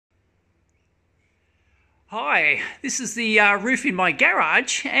Hi, this is the roof in my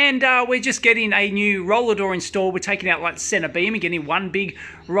garage, and we're just getting a new roller door installed. We're taking out like the centre beam and getting one big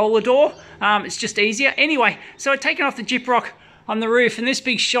roller door. It's just easier. Anyway, so we're taking off the gyprock on the roof, and this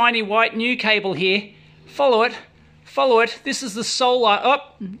big shiny white new cable here, follow it. This is the solar,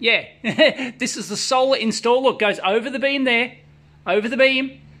 this is the solar install. Look, goes over the beam there, over the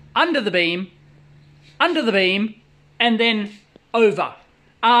beam, under the beam, and then over.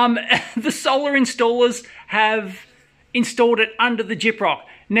 The solar installers have installed it under the gyprock.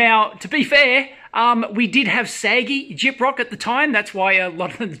 Now, to be fair, we did have saggy gyprock at the time. That's why a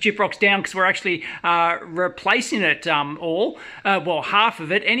lot of the gyprock's down, because we're actually replacing it all. Well, half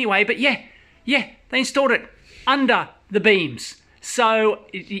of it anyway. But yeah, they installed it under the beams. So,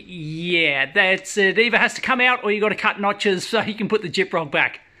 yeah, that's it. Either has to come out or you got to cut notches so you can put the gyprock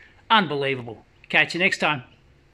back. Unbelievable. Catch you next time.